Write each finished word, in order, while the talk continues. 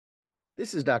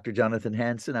This is Dr. Jonathan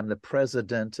Hansen. I'm the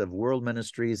president of World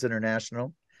Ministries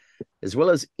International, as well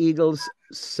as Eagles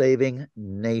Saving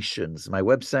Nations. My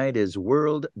website is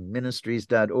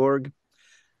worldministries.org.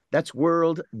 That's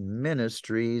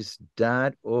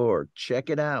worldministries.org. Check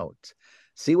it out.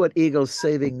 See what Eagles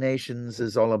Saving Nations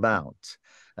is all about.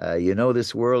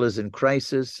 This world is in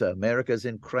crisis. America's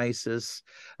in crisis.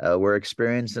 We're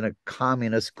experiencing a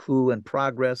communist coup in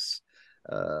progress.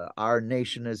 Our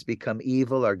nation has become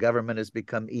evil. Our government has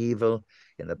become evil.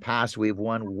 In the past, we've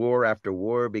won war after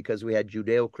war because we had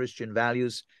Judeo-Christian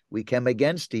values. We came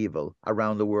against evil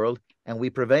around the world and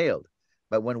we prevailed.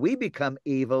 But when we become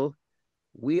evil,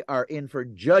 we are in for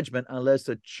judgment unless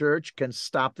the church can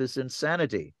stop this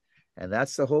insanity. And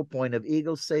that's the whole point of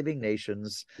Eagles Saving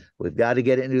Nations. We've got to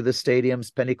get into the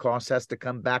stadiums. Pentecost has to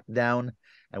come back down,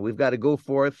 and we've got to go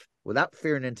forth without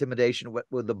fear and intimidation,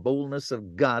 with the boldness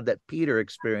of God that Peter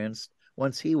experienced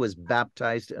once he was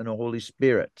baptized in the Holy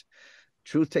Spirit.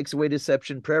 Truth takes away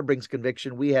deception. Prayer brings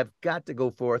conviction. We have got to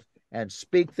go forth and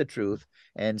speak the truth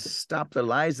and stop the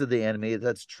lies of the enemy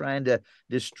that's trying to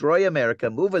destroy America,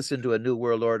 move us into a new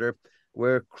world order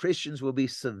where Christians will be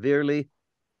severely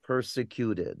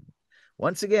persecuted.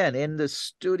 Once again, in the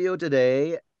studio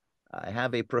today, I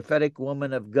have a prophetic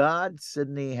woman of God,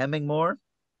 Sidney Hemmingmoore.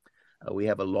 We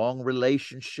have a long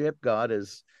relationship. God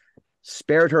has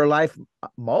spared her life a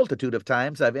multitude of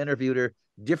times. I've interviewed her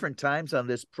different times on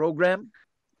this program.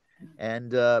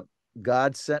 And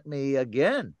God sent me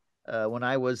again when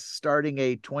I was starting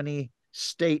a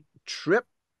 20-state trip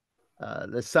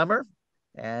this summer.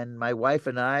 And my wife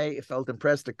and I felt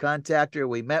impressed to contact her.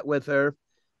 We met with her,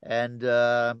 and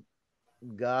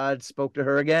God spoke to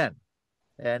her again.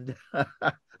 And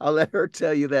I'll let her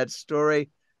tell you that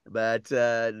story. But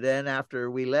then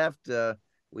after we left,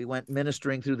 we went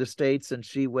ministering through the states, and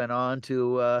she went on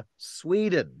to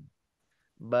Sweden.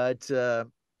 But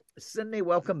Sidney,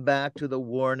 welcome back to the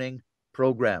Warning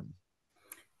Program.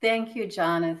 Thank you,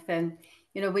 Jonathan.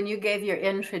 You know, when you gave your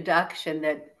introduction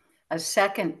that a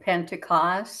second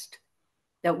Pentecost,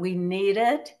 that we need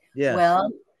it, Yes.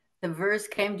 well, the verse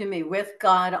came to me, with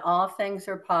God, all things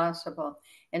are possible.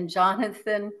 And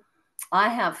Jonathan, I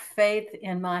have faith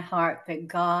in my heart that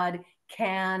God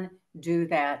can do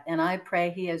that. And I pray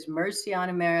he has mercy on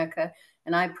America.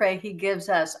 And I pray he gives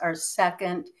us our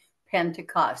second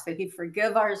Pentecost, that he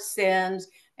forgive our sins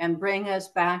and bring us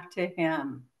back to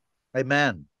him.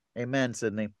 Amen. Amen,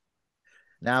 Sidney.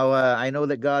 Now, I know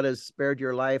that God has spared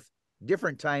your life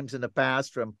different times in the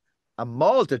past from a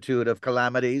multitude of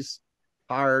calamities,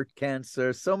 heart,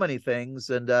 cancer, so many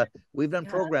things. And we've done Yeah.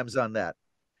 programs on that.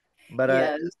 But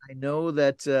Yes. I know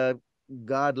that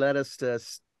God led us to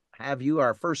have you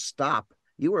our first stop.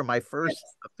 You were my first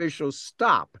Yes. official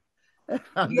stop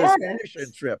on this Yes.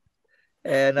 mission trip.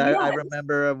 And I Yes.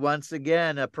 remember once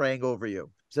again praying over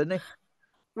you. Sydney?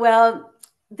 Well,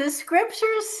 the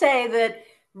scriptures say that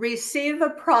receive a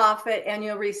prophet and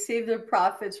you'll receive the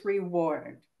prophet's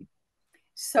reward.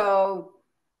 So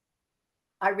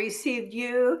I received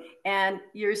you and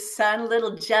your son,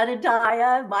 little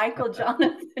Jedediah, Michael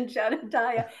Jonathan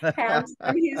Jedediah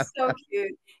Hansen. He's so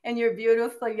cute. And your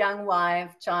beautiful young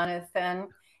wife, Jonathan.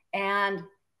 And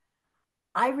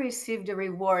I received a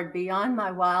reward beyond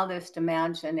my wildest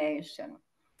imagination.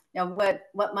 Now,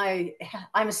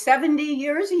 I'm 70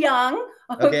 years young.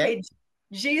 Okay. Okay.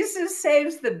 Jesus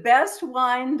saves the best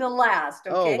wine to last.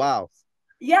 Oh, Okay. wow.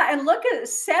 Yeah, and look at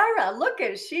Sarah. Look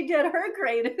at she did her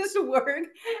greatest work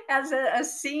as a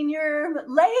senior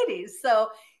lady. So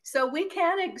we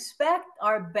can expect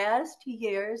our best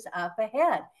years up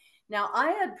ahead. Now,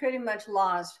 I had pretty much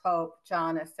lost hope,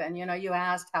 Jonathan. You know, you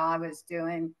asked how I was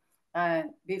doing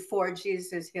before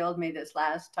Jesus healed me this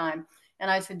last time,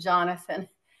 and I said, Jonathan,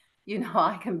 you know,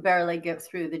 I can barely get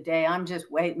through the day. I'm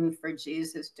just waiting for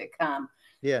Jesus to come.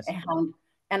 Yes.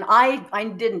 And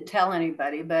I didn't tell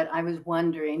anybody, but I was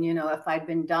wondering, you know, if I'd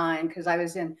been dying because I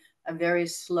was in a very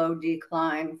slow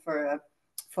decline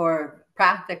for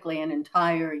practically an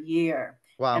entire year.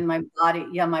 Wow. And my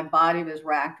body was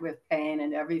racked with pain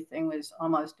and everything was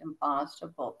almost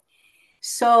impossible.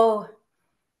 So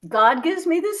God gives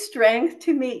me the strength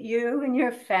to meet you and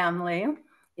your family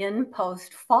in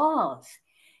Post Falls.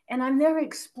 And I'm there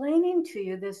explaining to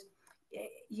you this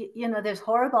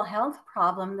horrible health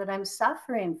problem that I'm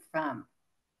suffering from.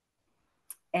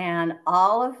 And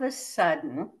all of a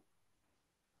sudden,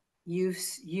 you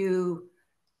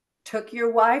took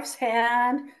your wife's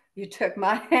hand, you took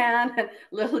my hand, and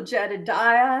little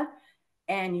Jedediah,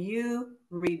 and you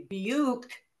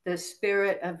rebuked the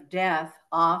spirit of death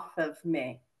off of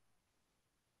me.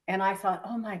 And I thought,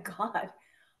 oh my God,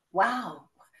 wow,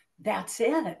 that's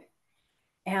it.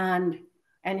 And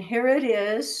here it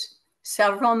is,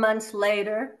 several months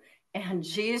later, and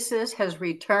Jesus has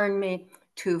returned me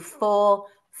to full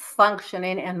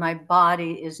functioning, and my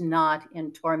body is not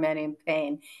in tormenting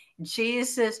pain.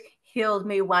 Jesus healed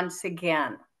me once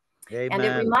again. And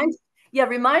it Amen.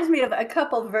 reminds me of a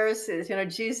couple verses.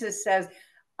 Jesus says,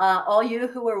 all you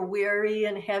who are weary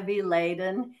and heavy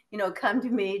laden, come to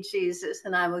me, Jesus,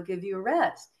 and I will give you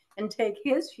rest, and take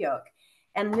his yoke.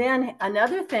 And then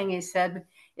another thing he said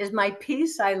is, my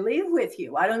peace I leave with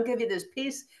you. I don't give you this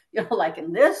peace, like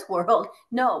in this world.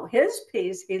 No, his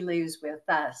peace he leaves with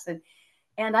us.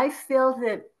 And I feel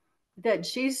that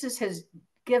Jesus has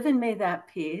given me that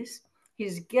peace.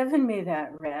 He's given me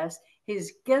that rest.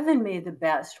 He's given me the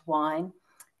best wine.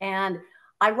 And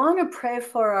I want to pray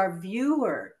for our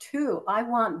viewer too. I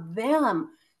want them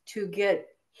to get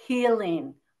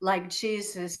healing like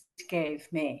Jesus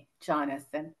gave me,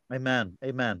 Jonathan. Amen.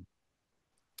 Amen.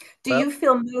 Do Well, you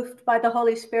feel moved by the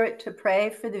Holy Spirit to pray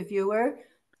for the viewer,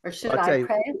 or should I'll I tell you,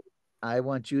 pray? I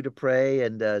want you to pray.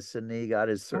 And Sidney, God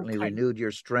has certainly Okay. renewed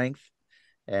your strength,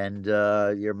 and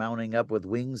you're mounting up with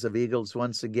wings of eagles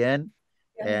once again.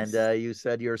 And Yes. you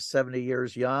said you're 70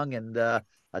 years young. And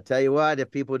I'll tell you what,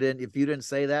 if you didn't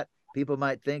say that, people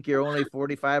might think you're only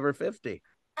 45 or 50.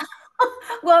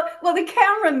 Well, the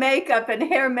camera makeup and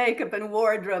hair makeup and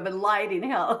wardrobe and lighting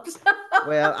helps.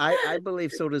 Well, I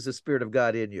believe so does the Spirit of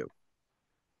God in you.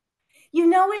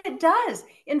 It does.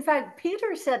 In fact,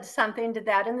 Peter said something to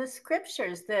that in the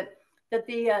scriptures, that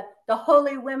the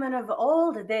holy women of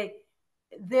old,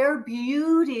 their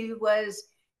beauty was,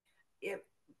 it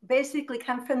basically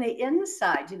come from the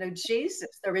inside.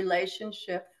 Jesus, the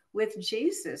relationship with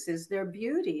Jesus is their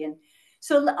beauty. And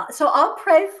so I'll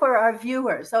pray for our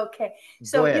viewers. Okay. Go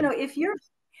So, ahead. if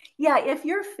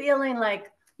you're feeling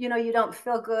like, you don't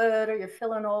feel good, or you're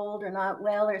feeling old or not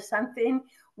well or something,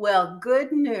 well,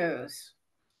 good news.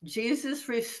 Jesus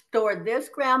restored this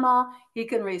grandma. He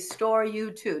can restore you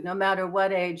too, no matter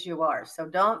what age you are. So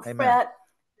don't Amen. fret.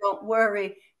 Don't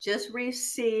worry. Just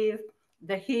receive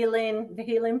the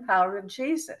healing power of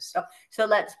Jesus. So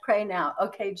let's pray now.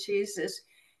 Okay, Jesus,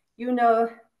 you know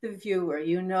the viewer,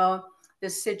 the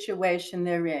situation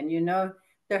they're in,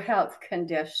 their health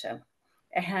condition.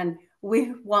 And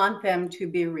we want them to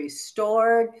be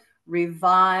restored,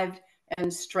 revived,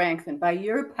 and strengthened by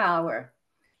your power,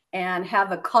 and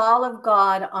have a call of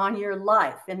God on your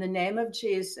life. In the name of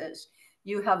Jesus,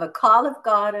 you have a call of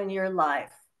God in your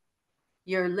life.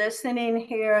 You're listening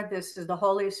here. This is the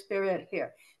Holy Spirit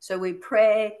here. So we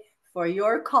pray for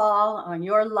your call on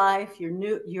your life,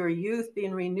 your youth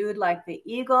being renewed like the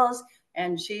eagles,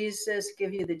 and Jesus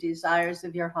give you the desires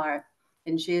of your heart.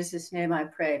 In Jesus' name I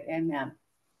pray. Amen.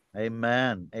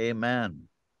 Amen. Amen.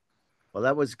 Well,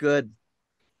 that was good.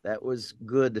 That was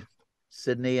good,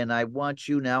 Sidney. And I want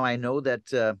you now. I know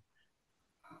that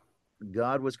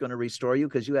God was going to restore you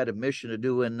because you had a mission to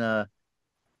do in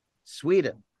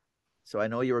Sweden. So I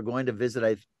know you were going to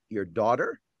visit your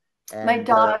daughter, My and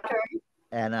daughter,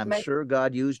 I'm my, sure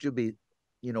God used you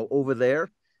over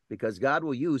there, because God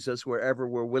will use us wherever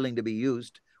we're willing to be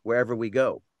used, wherever we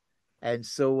go. And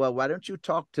so why don't you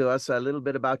talk to us a little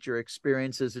bit about your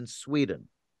experiences in Sweden?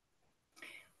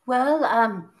 well,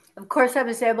 of course, I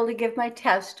was able to give my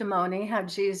testimony how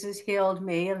Jesus healed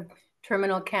me of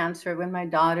terminal cancer when my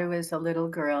daughter was a little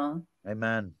girl.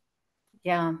 Amen.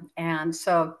 Yeah. And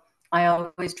so I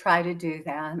always try to do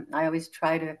that. I always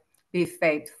try to be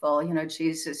faithful.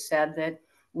 Jesus said that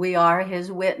we are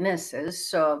his witnesses.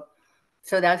 So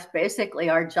that's basically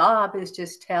our job, is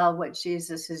just tell what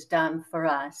Jesus has done for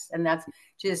us. And that's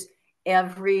just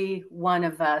every one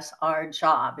of us, our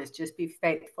job is just be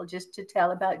faithful, just to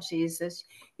tell about Jesus,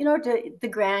 to the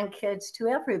grandkids, to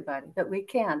everybody that we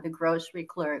can, the grocery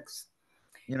clerks.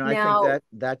 I think Now,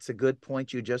 that's a good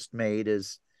point you just made,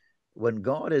 is when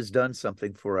God has done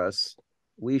something for us,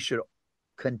 we should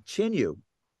continue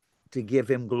to give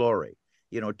him glory.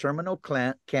 Terminal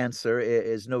cancer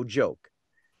is no joke.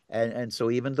 And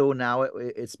so even though now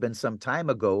it's been some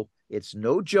time ago, it's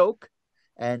no joke,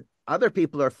 and other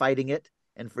people are fighting it.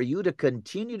 And for you to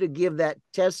continue to give that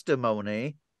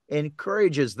testimony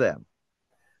encourages them.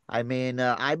 I mean,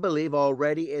 I believe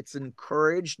already it's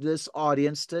encouraged this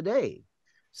audience today.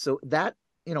 So that,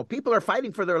 people are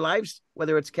fighting for their lives,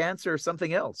 whether it's cancer or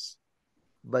something else.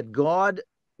 But God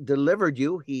delivered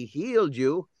you, he healed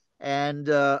you. And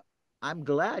I'm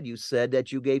glad you said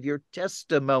that you gave your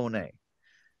testimony,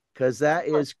 because that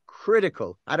is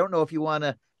critical. I don't know if you want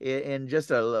to, in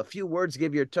just a few words,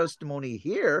 give your testimony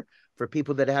here for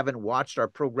people that haven't watched our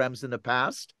programs in the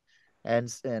past.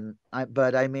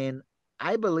 But I mean,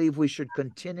 I believe we should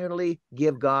continually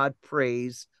give God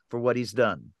praise for what he's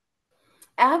done.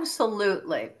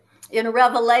 Absolutely. In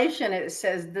Revelation, it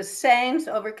says the saints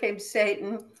overcame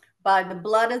Satan by the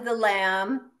blood of the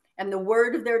Lamb and the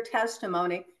word of their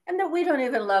testimony, and that we don't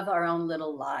even love our own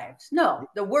little lives. No,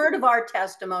 the word of our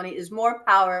testimony is more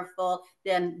powerful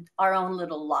than our own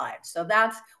little lives. So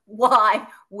that's why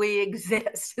we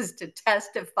exist, is to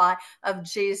testify of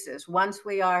Jesus once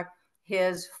we are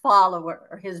his follower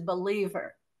or his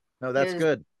believer. No, that's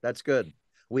good. That's good.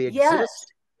 We Yes.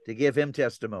 exist to give him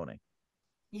testimony.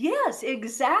 Yes,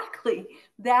 exactly.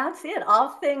 That's it. All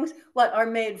things what are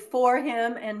made for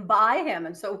him and by him.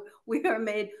 And so we are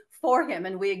made for him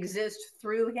and we exist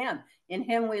through him. In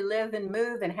him we live and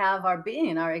move and have our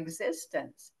being, our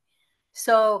existence.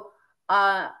 So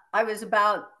I was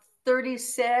about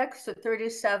 36 or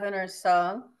 37 or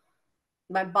so.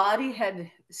 My body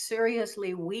had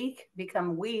seriously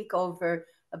become weak over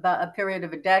about a period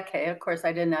of a decade. Of course,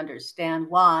 I didn't understand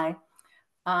why.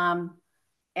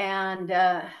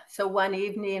 So one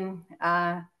evening,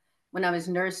 when I was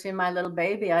nursing my little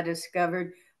baby, I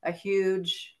discovered a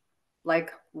huge,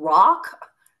 like, rock,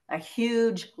 a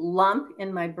huge lump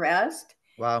in my breast.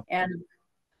 Wow. And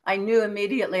I knew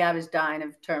immediately I was dying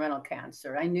of terminal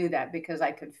cancer. I knew that because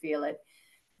I could feel it.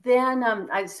 Then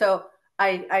I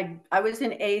was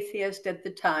an atheist at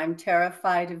the time,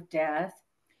 terrified of death.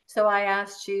 So I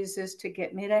asked Jesus to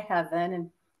get me to heaven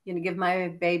and give my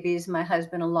babies, my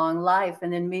husband, a long life,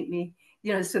 and then meet me,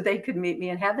 so they could meet me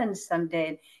in heaven someday.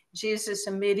 And Jesus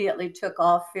immediately took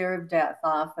all fear of death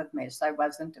off of me, so I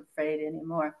wasn't afraid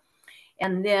anymore.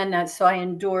 And then so I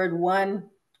endured one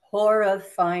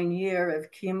horrifying year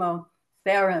of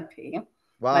chemotherapy.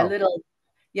 Wow.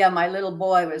 My little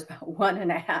boy was about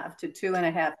 1.5 to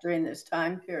 2.5 during this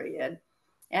time period.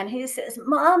 And he says,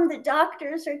 "Mom, the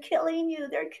doctors are killing you.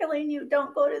 They're killing you.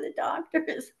 Don't go to the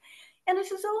doctors." And I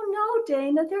says, "Oh, no,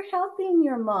 Dana, they're helping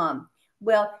your mom."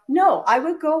 Well, no, I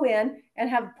would go in and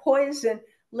have poison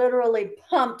literally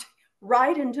pumped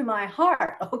right into my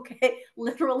heart, okay?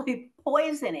 Literally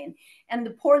poisoning. And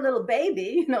the poor little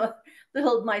baby,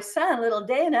 my son, little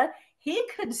Dana, he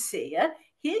could see it.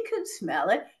 He could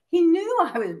smell it. He knew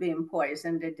I was being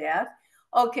poisoned to death.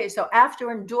 Okay, so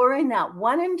after enduring that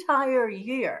one entire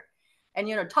year, and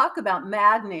talk about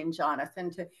maddening, Jonathan,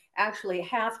 to actually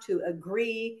have to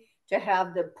agree to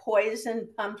have the poison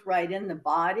pumped right in the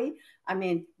body. I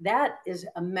mean, that is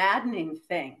a maddening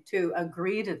thing to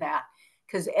agree to that,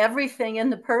 because everything in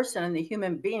the person and the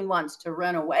human being wants to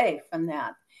run away from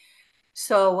that.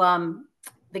 So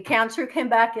the cancer came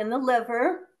back in the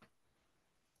liver.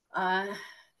 I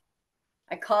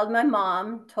called my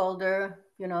mom, told her,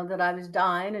 that I was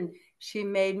dying, and she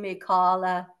made me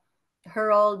call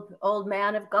her old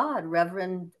man of God,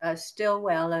 Reverend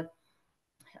Stillwell,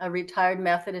 a retired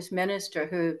Methodist minister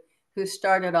who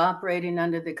started operating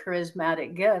under the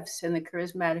charismatic gifts and the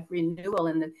charismatic renewal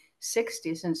in the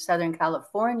 60s in Southern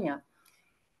California.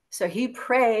 So he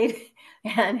prayed,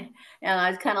 and I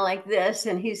was kind of like this,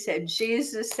 and he said,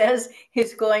 "Jesus says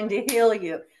he's going to heal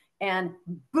you." And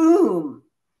boom,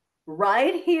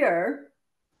 right here,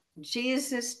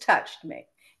 Jesus touched me.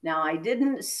 Now, I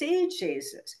didn't see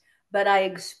Jesus, but I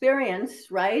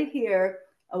experienced right here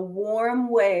a warm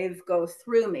wave go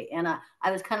through me. And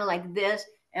I was kind of like this,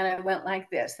 and I went like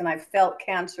this, and I felt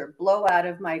cancer blow out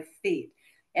of my feet.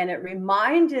 And it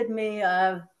reminded me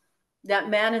of that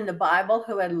man in the Bible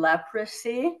who had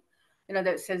leprosy,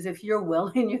 that says, "If you're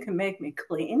willing, you can make me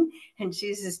clean." And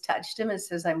Jesus touched him and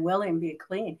says, "I'm willing, be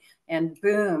clean." And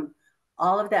boom,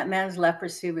 all of that man's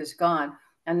leprosy was gone.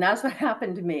 And that's what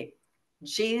happened to me.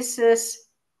 Jesus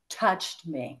touched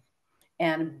me,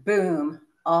 and boom,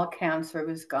 all cancer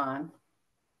was gone.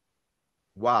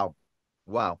 Wow.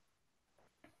 Wow.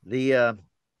 The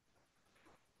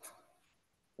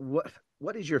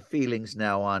what is your feelings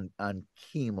now on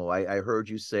chemo? I heard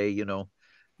you say,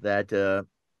 that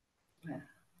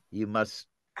you must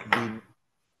be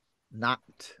not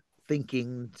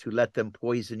thinking to let them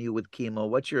poison you with chemo.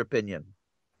 What's your opinion?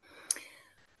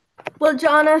 Well,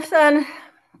 Jonathan,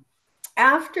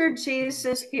 after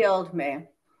Jesus healed me,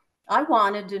 I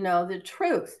wanted to know the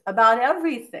truth about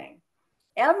everything.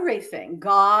 Everything.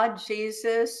 God,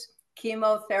 Jesus,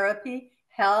 chemotherapy,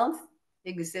 health,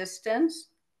 existence.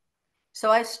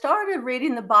 So I started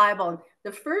reading the Bible.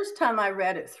 The first time I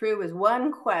read it through was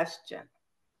one question: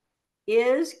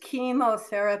 is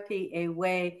chemotherapy a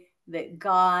way that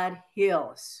God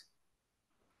heals?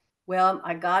 Well,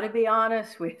 I got to be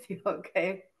honest with you,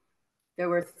 okay? There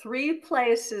were 3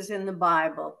 places in the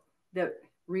Bible that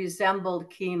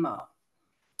resembled chemo.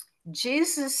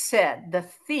 Jesus said, "The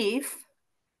thief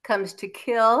comes to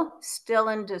kill, steal,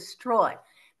 and destroy."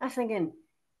 I'm thinking,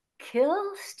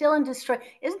 kill, steal, and destroy.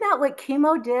 Isn't that what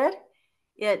chemo did?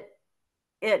 It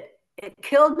it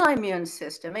killed my immune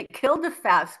system. It killed the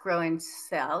fast-growing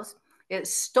cells. It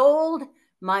stole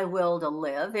my will to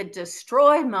live. It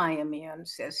destroyed my immune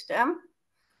system.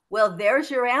 Well,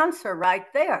 there's your answer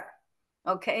right there.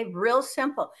 Okay, real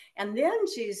simple. And then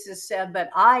Jesus said, but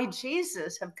I,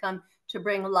 Jesus, have come to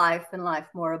bring life and life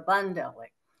more abundantly.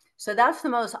 So that's the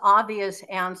most obvious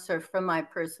answer from my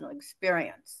personal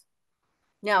experience.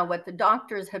 Now, what the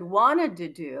doctors had wanted to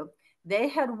do, they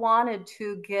had wanted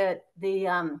to get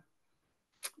the,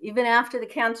 even after the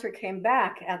cancer came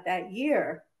back at that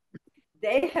year,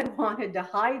 they had wanted to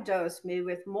high dose me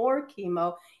with more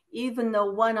chemo, even though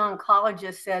one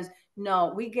oncologist says,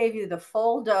 no, we gave you the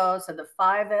full dose of the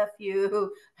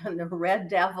 5-FU and the Red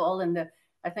Devil and the,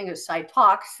 I think it's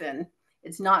Cytoxin.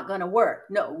 It's not going to work.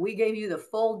 No, we gave you the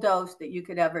full dose that you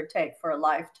could ever take for a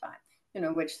lifetime,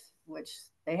 which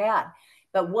they had.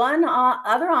 But one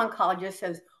other oncologist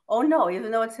says, oh no,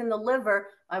 even though it's in the liver,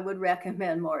 I would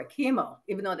recommend more chemo.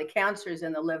 Even though the cancer is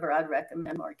in the liver, I'd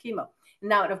recommend more chemo. And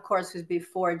that, of course, was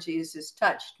before Jesus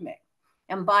touched me.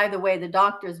 And by the way, the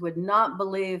doctors would not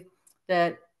believe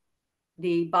that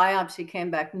the biopsy came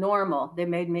back normal. They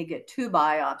made me get 2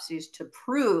 biopsies to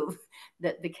prove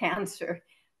that the cancer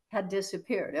had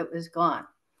disappeared. It was gone.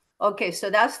 Okay, so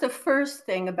that's the first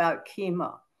thing about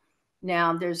chemo.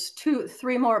 Now, there's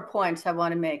 3 more points I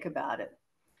want to make about it.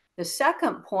 The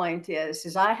second point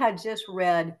is I had just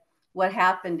read what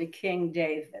happened to King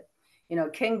David. You know,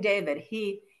 King David,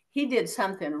 he did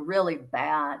something really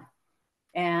bad.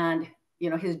 And,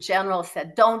 his general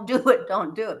said, don't do it,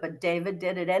 don't do it. But David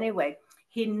did it anyway.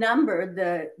 He numbered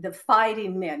the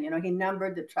fighting men, he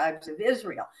numbered the tribes of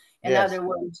Israel. In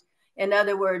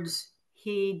other words,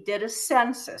 he did a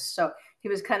census. So he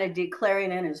was kind of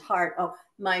declaring in his heart, oh,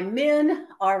 my men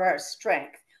are our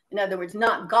strength. In other words,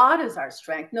 not God is our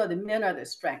strength. No, the men are the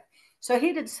strength. So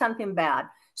he did something bad.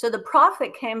 So the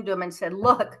prophet came to him and said,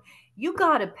 look, you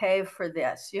got to pay for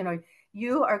this.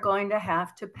 You are going to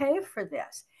have to pay for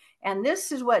this. And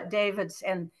this is what David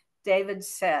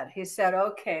said. He said,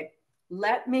 okay,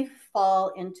 let me fall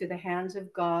into the hands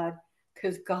of God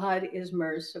because God is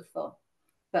merciful,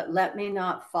 but let me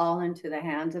not fall into the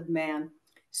hands of man.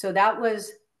 So that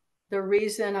was the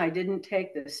reason I didn't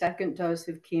take the second dose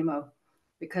of chemo,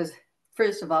 because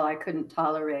first of all, I couldn't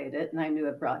tolerate it and I knew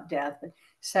it brought death. But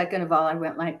second of all, I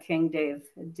went like King David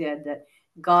did, that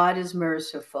God is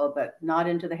merciful, but not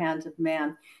into the hands of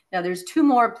man. Now, there's 2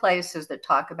 more places that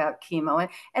talk about chemo,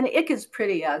 and it gets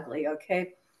pretty ugly,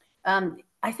 okay?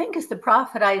 I think it's the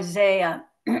prophet Isaiah.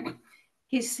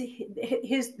 There's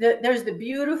the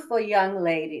beautiful young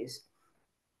ladies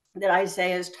that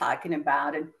Isaiah is talking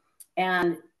about.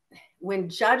 And when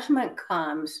judgment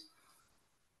comes,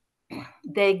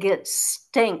 they get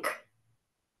stink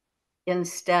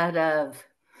instead of,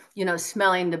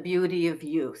 smelling the beauty of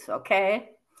youth, okay?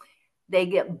 They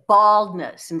get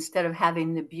baldness instead of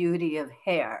having the beauty of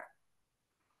hair,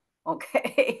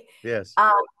 okay? Yes.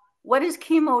 What does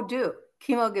chemo do?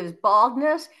 Chemo gives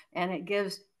baldness and it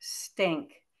gives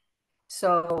stink.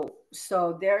 So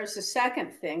there's the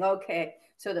second thing. Okay,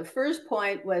 so the first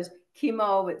point was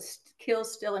chemo would kill,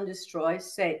 steal, and destroy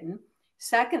Satan.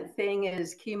 Second thing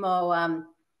is chemo,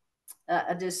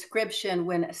 a description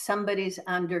when somebody's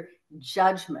under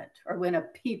judgment or when a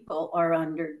people are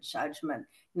under judgment.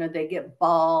 They get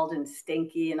bald and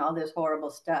stinky and all this horrible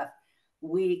stuff,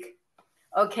 weak.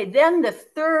 Okay, then the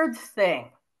third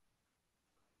thing.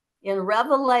 In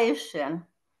Revelation,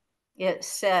 it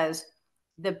says,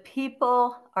 the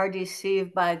people are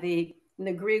deceived by the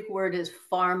Greek word is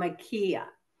pharmakia.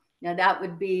 Now that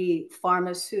would be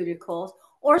pharmaceuticals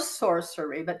or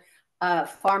sorcery, but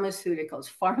pharmaceuticals,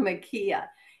 pharmakia.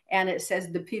 And it says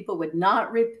the people would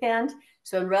not repent.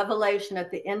 So in Revelation,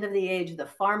 at the end of the age, the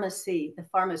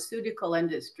pharmaceutical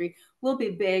industry will be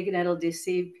big and it'll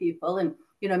deceive people. And,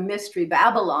 Mystery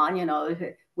Babylon,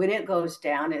 when it goes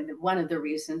down, and one of the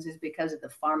reasons is because of the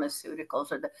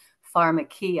pharmaceuticals or the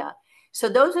pharmakia. So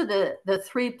those are the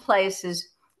 3 places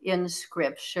in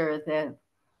Scripture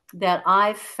that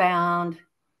I found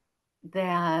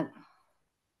that,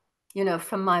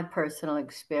 from my personal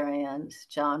experience,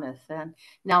 Jonathan.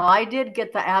 Now, I did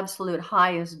get the absolute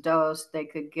highest dose they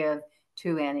could give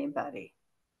to anybody.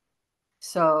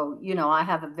 So, I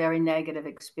have a very negative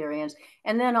experience.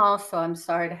 And then also, I'm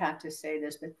sorry to have to say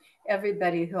this, but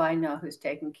everybody who I know who's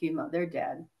taken chemo, they're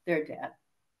dead. They're dead.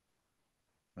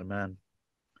 Amen.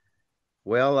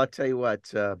 Well, I'll tell you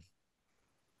what,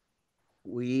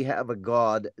 we have a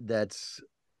God that's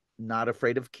not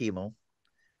afraid of chemo.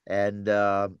 And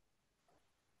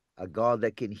a God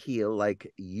that can heal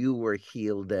like you were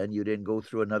healed then. You didn't go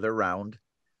through another round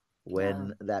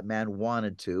when that man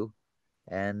wanted to.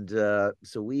 And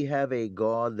so we have a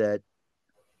God that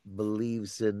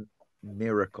believes in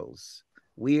miracles.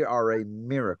 We are a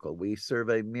miracle. We serve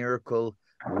a miracle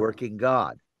working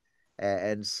God.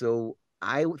 And so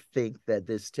I think that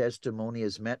this testimony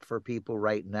is meant for people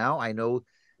right now. I know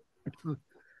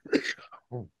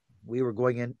we were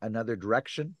going in another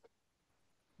direction,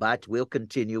 but we'll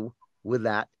continue with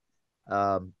that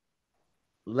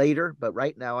later. But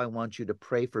right now, I want you to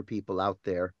pray for people out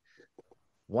there,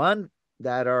 one,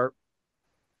 that are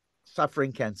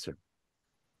suffering cancer,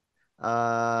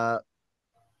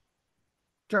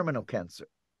 terminal cancer.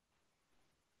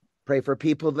 Pray for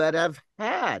people that have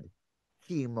had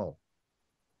chemo,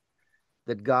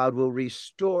 that God will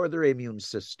restore their immune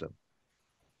system.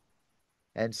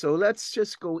 And so let's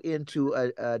just go into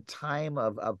a time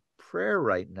of prayer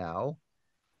right now,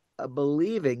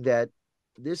 believing that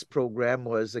this program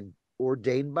was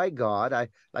ordained by God.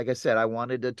 Like I said, I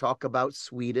wanted to talk about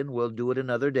Sweden. We'll do it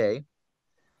another day.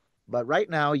 But right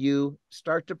now, you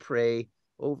start to pray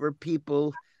over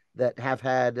people that have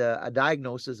had a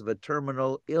diagnosis of a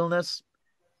terminal illness,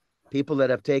 people that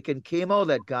have taken chemo,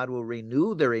 that God will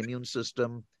renew their immune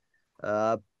system,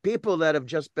 people that have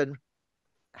just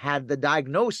had the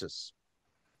diagnosis,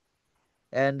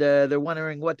 and they're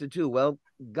wondering what to do. Well,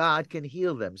 God can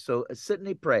heal them. So,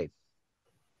 Sidney, pray.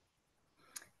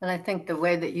 And I think the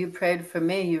way that you prayed for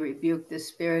me, you rebuked the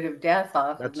spirit of death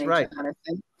off of That's me, right.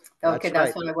 Jonathan. That's Okay,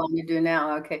 that's right. what I want to do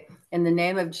now. Okay. In the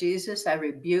name of Jesus, I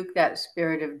rebuke that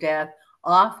spirit of death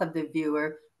off of the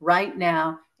viewer right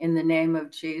now in the name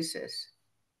of Jesus.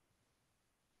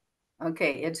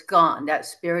 Okay, it's gone. That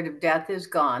spirit of death is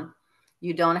gone.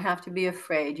 You don't have to be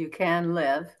afraid. You can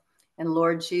live. And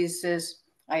Lord Jesus,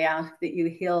 I ask that you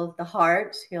heal the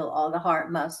hearts, heal all the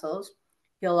heart muscles,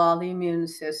 heal all the immune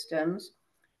systems,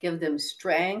 give them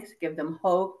strength, give them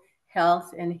hope,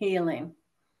 health, and healing.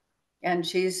 And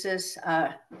Jesus,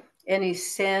 any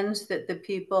sins that the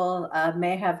people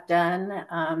may have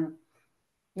done,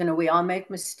 we all make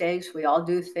mistakes. We all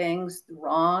do things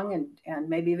wrong and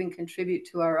maybe even contribute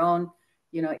to our own,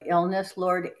 illness.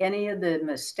 Lord, any of the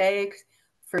mistakes,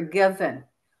 forgiven.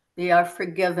 They are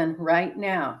forgiven right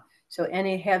now. So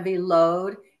any heavy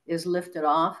load is lifted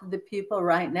off of the people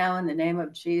right now in the name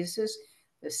of Jesus.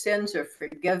 The sins are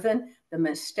forgiven. The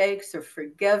mistakes are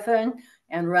forgiven.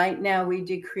 And right now we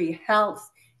decree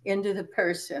health into the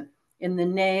person in the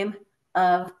name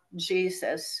of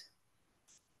Jesus.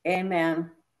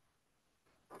 Amen.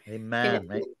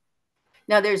 Amen.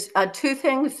 Now, there's two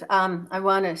things I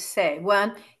want to say.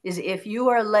 One is if you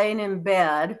are laying in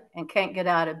bed and can't get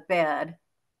out of bed,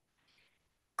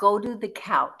 go to the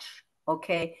couch,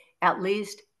 okay? At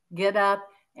least get up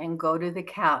and go to the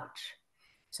couch.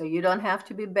 So you don't have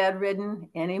to be bedridden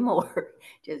anymore.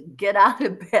 Just get out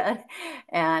of bed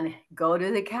and go to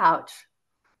the couch.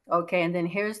 Okay, and then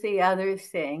here's the other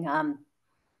thing.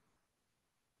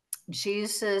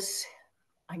 Jesus,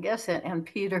 I guess, and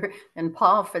Peter and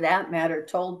Paul, for that matter,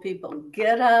 told people,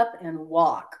 get up and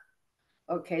walk.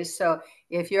 Okay, so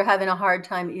if you're having a hard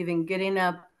time even getting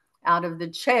up out of the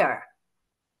chair,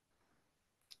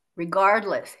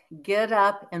 regardless, get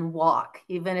up and walk,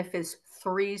 even if it's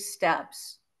 3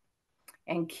 steps,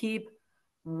 and keep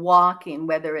walking,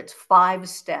 whether it's 5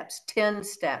 steps, 10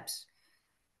 steps.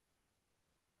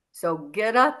 So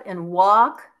get up and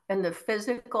walk in the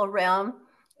physical realm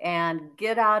and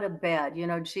get out of bed.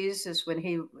 Jesus, when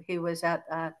he was at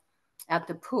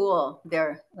the pool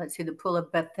there, let's see, the pool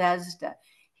of Bethesda,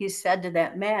 he said to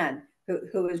that man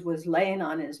who was laying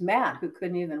on his mat, who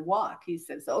couldn't even walk, he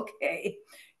says, okay,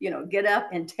 get up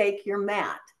and take your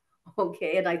mat.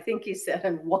 Okay. And I think he said,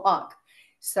 and walk.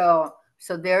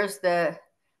 So there's the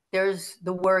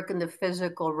work in the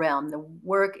physical realm. The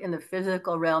work in the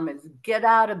physical realm is get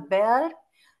out of bed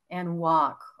and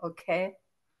walk. Okay.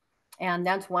 And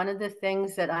that's one of the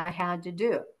things that I had to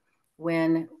do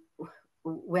when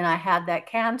I had that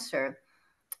cancer.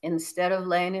 Instead of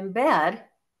laying in bed,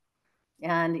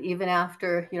 and even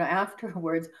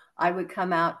afterwards, I would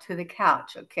come out to the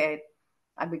couch. Okay.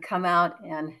 I would come out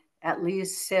and at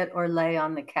least sit or lay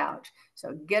on the couch.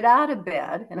 So get out of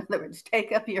bed. In other words,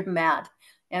 take up your mat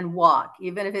and walk,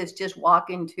 even if it's just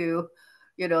walking to,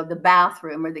 the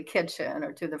bathroom or the kitchen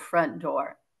or to the front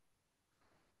door.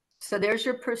 So there's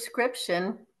your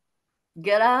prescription.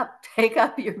 Get up, take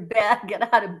up your bed,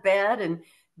 get out of bed and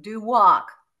do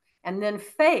walk. And then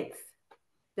faith.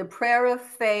 The prayer of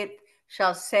faith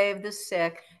shall save the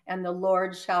sick, and the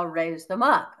Lord shall raise them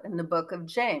up, in the book of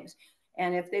James.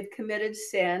 And if they've committed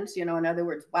sins, in other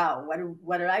words, wow,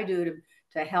 what did I do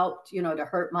to help, to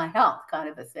hurt my health, kind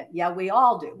of a thing. Yeah, we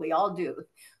all do. We all do.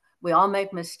 We all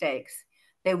make mistakes.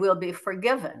 They will be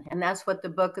forgiven. And that's what the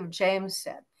book of James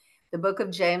said. The book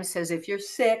of James says, if you're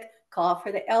sick, call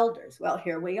for the elders. Well,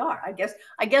 here we are. I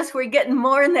guess we're getting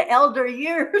more in the elder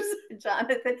years,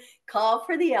 Jonathan. Call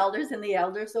for the elders, and the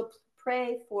elders will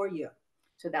pray for you.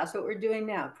 So that's what we're doing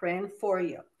now, praying for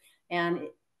you, and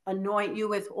anoint you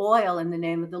with oil in the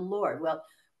name of the Lord. Well,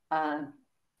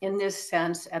 in this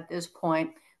sense, at this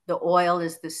point, the oil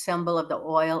is the symbol of the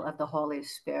oil of the Holy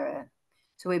Spirit.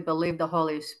 So we believe the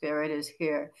Holy Spirit is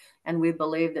here, and we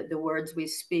believe that the words we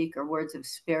speak are words of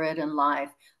spirit and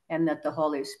life, and that the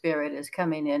Holy Spirit is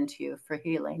coming into you for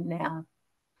healing now.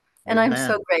 And Amen. I'm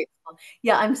so grateful.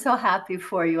 Yeah, I'm so happy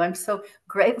for you. I'm so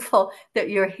grateful that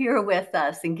you're here with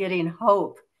us and getting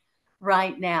hope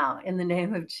right now in the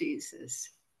name of Jesus.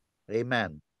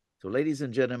 Amen. So, ladies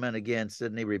and gentlemen, again,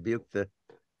 Sidney rebuked the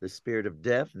spirit of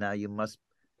death. Now you must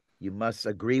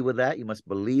agree with that. You must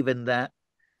believe in that.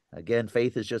 Again,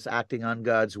 faith is just acting on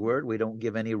God's word. We don't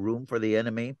give any room for the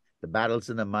enemy. The battle's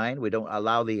in the mind. We don't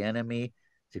allow the enemy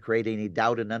to create any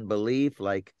doubt and unbelief,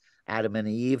 like Adam and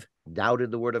Eve doubted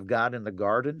the word of God in the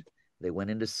garden. They went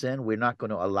into sin. We're not going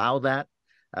to allow that.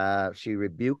 She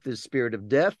rebuked the spirit of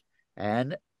death,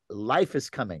 and life is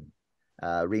coming.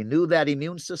 Renew that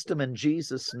immune system in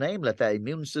Jesus' name. Let that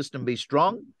immune system be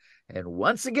strong. And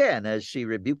once again, as she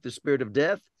rebuked the spirit of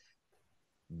death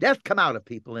come out of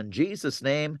people in Jesus'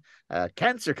 name.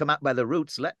 Cancer come out by the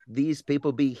roots. Let these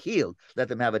people be healed. Let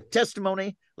them have a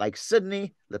testimony like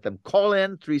Sidney. Let them call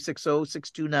in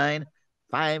 360-629-5248,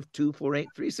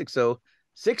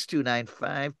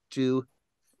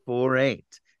 360-629-5248.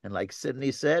 And like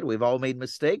Sidney said, we've all made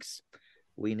mistakes.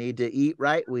 We need to eat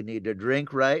right. We need to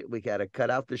drink right. We got to cut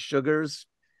out the sugars,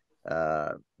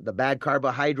 the bad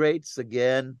carbohydrates.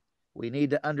 Again, we need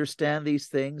to understand these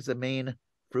things. I mean,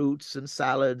 fruits and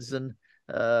salads and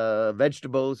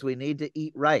vegetables. We need to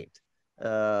eat right.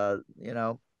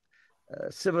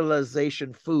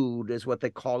 Civilization food is what they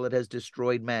call it, has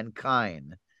destroyed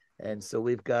mankind. And so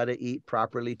we've got to eat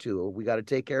properly too. We got to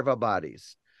take care of our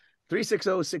bodies.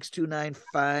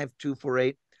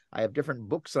 360-629-5248. I have different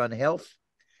books on health.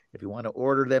 If you want to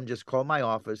order them, just call my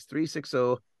office,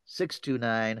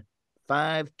 360-629-5248,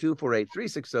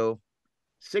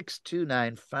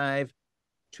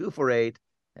 360-629-5248.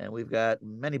 And we've got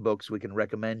many books we can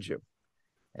recommend you.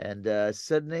 And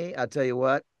Sidney, I'll tell you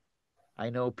what, I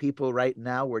know people right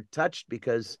now were touched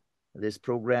because this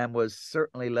program was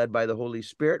certainly led by the Holy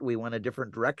Spirit. We went a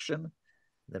different direction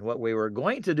than what we were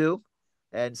going to do.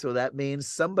 And so that means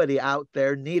somebody out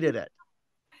there needed it.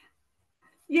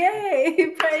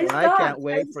 Yay, praise so God. I can't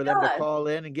wait praise for them God. to call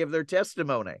in and give their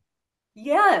testimony.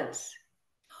 Yes.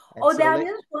 And Oh, so that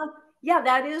is one. Yeah,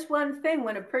 that is one thing.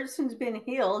 When a person's been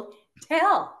healed,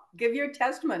 give your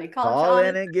testimony. Call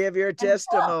in and give your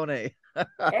testimony.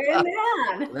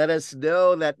 Amen. Let us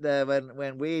know that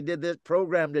when we did this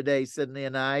program today, Sidney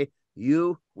and I,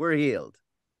 you were healed.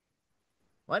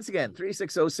 Once again,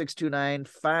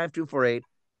 360-629-5248,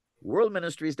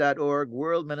 worldministries.org,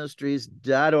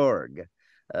 worldministries.org.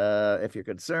 If you're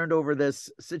concerned over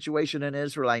this situation in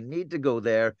Israel, I need to go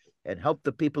there and help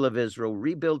the people of Israel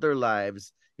rebuild their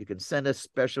lives. You can send a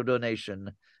special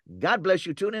donation. God bless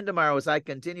you. Tune in tomorrow as I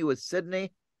continue with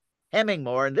Sidney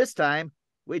Hemmingmoore, and this time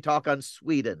we talk on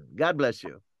Sweden. God bless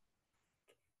you.